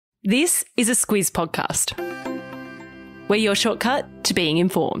This is a Squiz podcast. We're your shortcut to being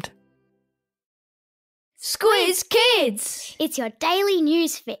informed. Squiz Kids! It's your daily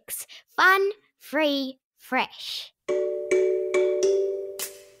news fix. Fun, free, fresh.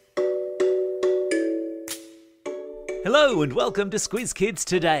 Hello and welcome to Squiz Kids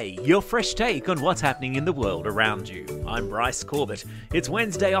Today, your fresh take on what's happening in the world around you. I'm Bryce Corbett. It's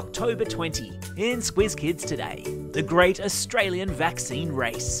Wednesday, October 20. In Squiz Kids Today, the great Australian vaccine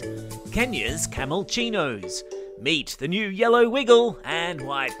race, Kenya's camel chinos, meet the new yellow wiggle, and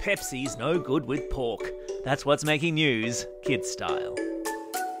why Pepsi's no good with pork. That's what's making news, kids style.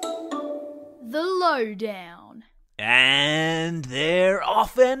 The Lowdown. And they're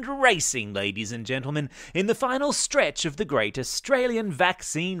off and racing, ladies and gentlemen, in the final stretch of the great Australian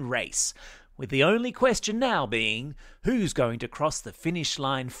vaccine race, with the only question now being who's going to cross the finish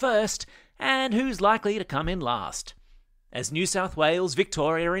line first and who's likely to come in last. As New South Wales,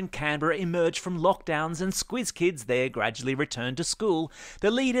 Victoria and Canberra emerge from lockdowns and Squiz Kids there gradually return to school,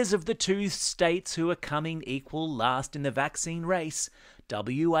 the leaders of the two states who are coming equal last in the vaccine race,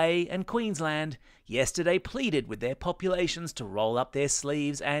 WA and Queensland, yesterday pleaded with their populations to roll up their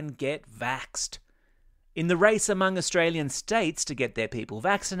sleeves and get vaxxed. In the race among Australian states to get their people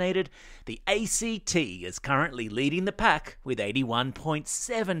vaccinated, the ACT is currently leading the pack with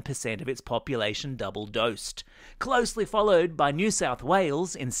 81.7% of its population double-dosed, closely followed by New South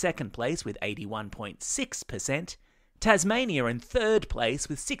Wales in second place with 81.6%, Tasmania in third place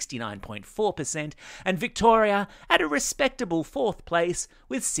with 69.4%, and Victoria at a respectable fourth place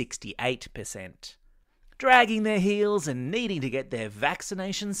with 68%. Dragging their heels and needing to get their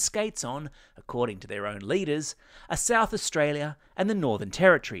vaccination skates on, according to their own leaders, are South Australia and the Northern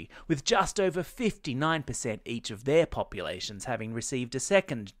Territory, with just over 59% each of their populations having received a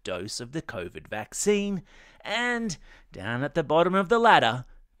second dose of the COVID vaccine, and, down at the bottom of the ladder,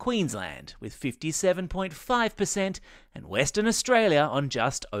 Queensland with 57.5% and Western Australia on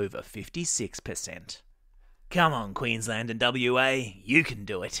just over 56%. Come on, Queensland and WA, you can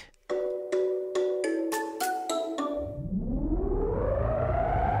do it.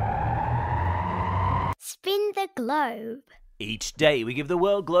 Spin the globe. Each day we give the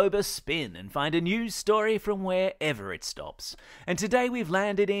world globe a spin and find a news story from wherever it stops. And today we've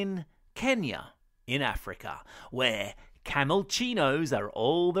landed in Kenya, in Africa, where camel chinos are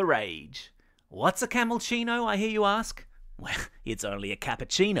all the rage. What's a camel chino, I hear you ask? Well, it's only a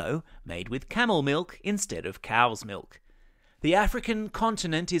cappuccino made with camel milk instead of cow's milk. The African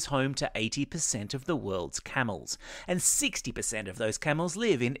continent is home to 80% of the world's camels, and 60% of those camels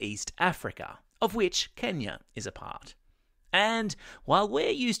live in East Africa, of which Kenya is a part. And while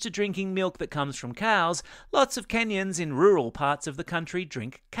we're used to drinking milk that comes from cows, lots of Kenyans in rural parts of the country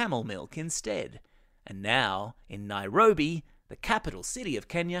drink camel milk instead. And now, in Nairobi, the capital city of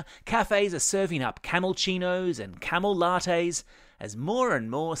Kenya, cafes are serving up camel chinos and camel lattes as more and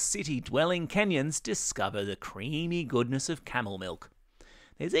more city-dwelling Kenyans discover the creamy goodness of camel milk.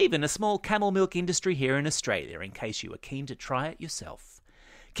 There's even a small camel milk industry here in Australia in case you were keen to try it yourself.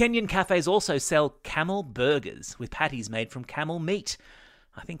 Kenyan cafes also sell camel burgers with patties made from camel meat.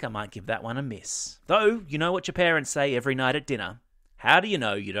 I think I might give that one a miss. Though, you know what your parents say every night at dinner. How do you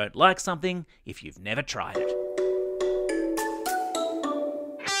know you don't like something if you've never tried it?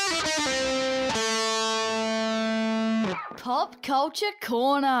 Pop Culture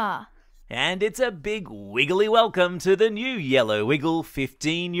Corner. And it's a big wiggly welcome to the new yellow wiggle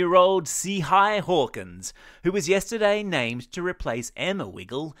 15-year-old C.Hi Hawkins, who was yesterday named to replace Emma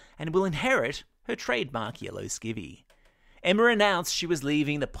Wiggle and will inherit her trademark yellow skivvy. Emma announced she was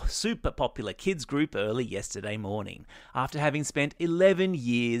leaving the super popular kids group early yesterday morning, after having spent 11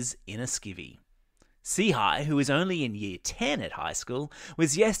 years in a skivvy. C.Hi, who is only in year 10 at high school,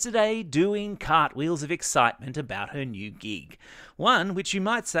 was yesterday doing cartwheels of excitement about her new gig, one which you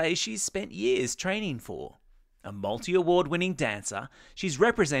might say she's spent years training for. A multi-award winning dancer, she's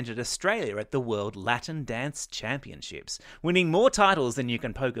represented Australia at the World Latin Dance Championships, winning more titles than you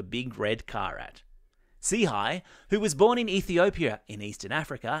can poke a big red car at. C.Hi, who was born in Ethiopia in Eastern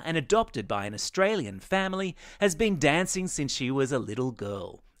Africa and adopted by an Australian family, has been dancing since she was a little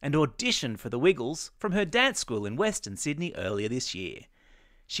girl and auditioned for the Wiggles from her dance school in Western Sydney earlier this year.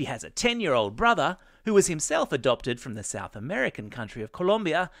 She has a 10-year-old brother who was himself adopted from the South American country of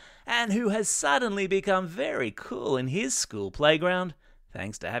Colombia and who has suddenly become very cool in his school playground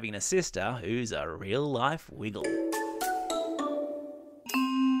thanks to having a sister who's a real-life Wiggle.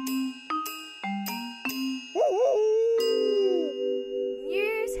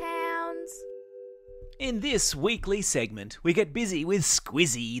 in this weekly segment, we get busy with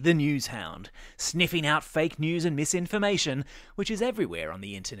Squizzy the news hound, sniffing out fake news and misinformation, which is everywhere on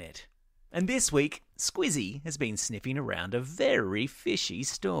the internet. And this week, Squizzy has been sniffing around a very fishy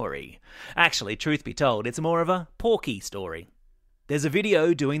story. Actually, truth be told, it's more of a porky story. There's a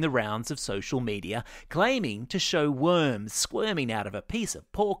video doing the rounds of social media claiming to show worms squirming out of a piece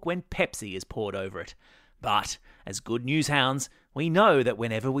of pork when Pepsi is poured over it. But, as good news hounds, we know that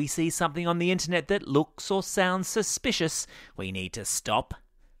whenever we see something on the internet that looks or sounds suspicious, we need to stop,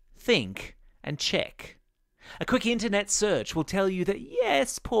 think, and check. A quick internet search will tell you that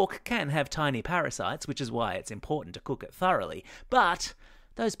yes, pork can have tiny parasites, which is why it's important to cook it thoroughly, but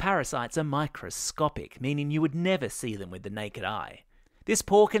those parasites are microscopic, meaning you would never see them with the naked eye. This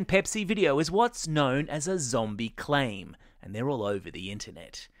pork and Pepsi video is what's known as a zombie claim, and they're all over the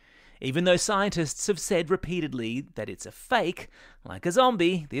internet. Even though scientists have said repeatedly that it's a fake, like a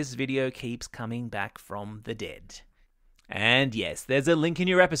zombie, this video keeps coming back from the dead. And yes, there's a link in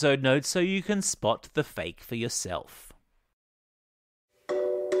your episode notes so you can spot the fake for yourself.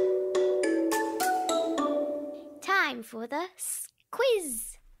 Time for the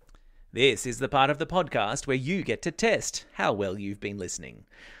quiz. This is the part of the podcast where you get to test how well you've been listening.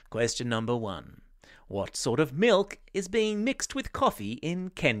 Question number 1. What sort of milk is being mixed with coffee in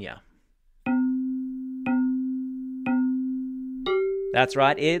Kenya? That's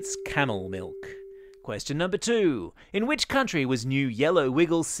right, it's camel milk. Question number 2. In which country was new yellow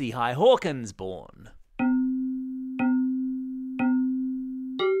wiggle Sea-High Hawkins born?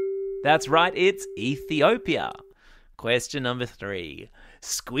 That's right, it's Ethiopia. Question number 3.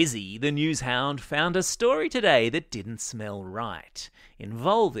 Squizzy, the news hound, found a story today that didn't smell right,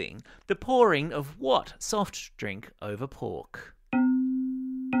 involving the pouring of what soft drink over pork?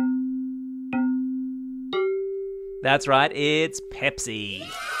 That's right, it's Pepsi.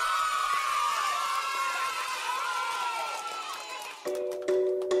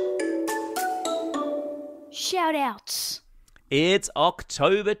 Shout-outs. It's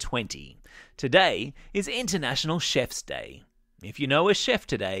October 20. Today is International Chef's Day. If you know a chef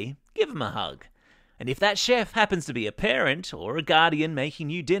today, give him a hug. And if that chef happens to be a parent or a guardian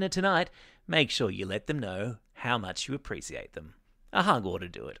making you dinner tonight, make sure you let them know how much you appreciate them. A hug ought to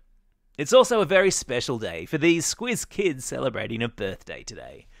do it. It's also a very special day for these Squiz kids celebrating a birthday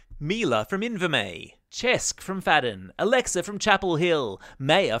today. Mila from Invermay, Chesk from Fadden, Alexa from Chapel Hill,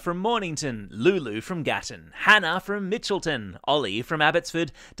 Maya from Mornington, Lulu from Gatton, Hannah from Mitchelton, Ollie from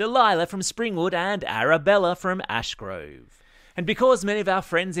Abbotsford, Delilah from Springwood, and Arabella from Ashgrove. And because many of our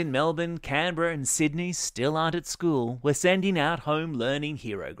friends in Melbourne, Canberra and Sydney still aren't at school, we're sending out home learning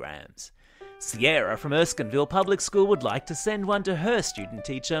herograms. Sierra from Erskineville Public School would like to send one to her student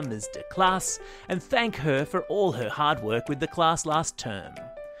teacher, Ms. de Klaas, and thank her for all her hard work with the class last term.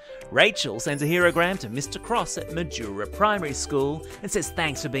 Rachel sends a herogram to Mr. Cross at Majura Primary School and says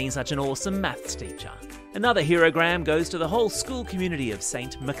thanks for being such an awesome maths teacher. Another herogram goes to the whole school community of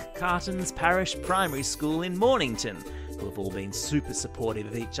St. McCartan's Parish Primary School in Mornington, who have all been super supportive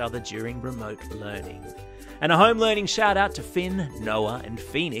of each other during remote learning. And a home learning shout out to Finn, Noah and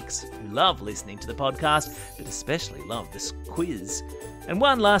Phoenix, who love listening to the podcast, but especially love this quiz. And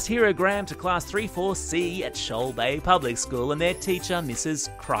one last herogram to Class 3-4C at Shoal Bay Public School and their teacher, Mrs.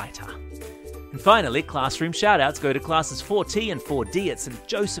 Kreiter. And finally, classroom shout-outs go to Classes 4T and 4D at St.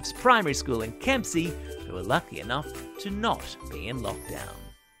 Joseph's Primary School in Kempsey, who are lucky enough to not be in lockdown.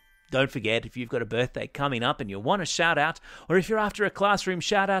 Don't forget, if you've got a birthday coming up and you want a shout-out, or if you're after a classroom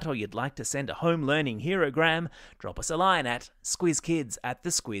shout-out or you'd like to send a home learning herogram, drop us a line at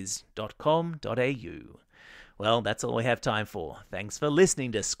squizkids@thesquiz.com.au. Well, that's all we have time for. Thanks for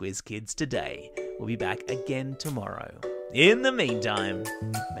listening to Squiz Kids today. We'll be back again tomorrow. In the meantime,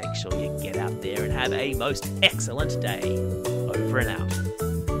 make sure you get out there and have a most excellent day. Over and out.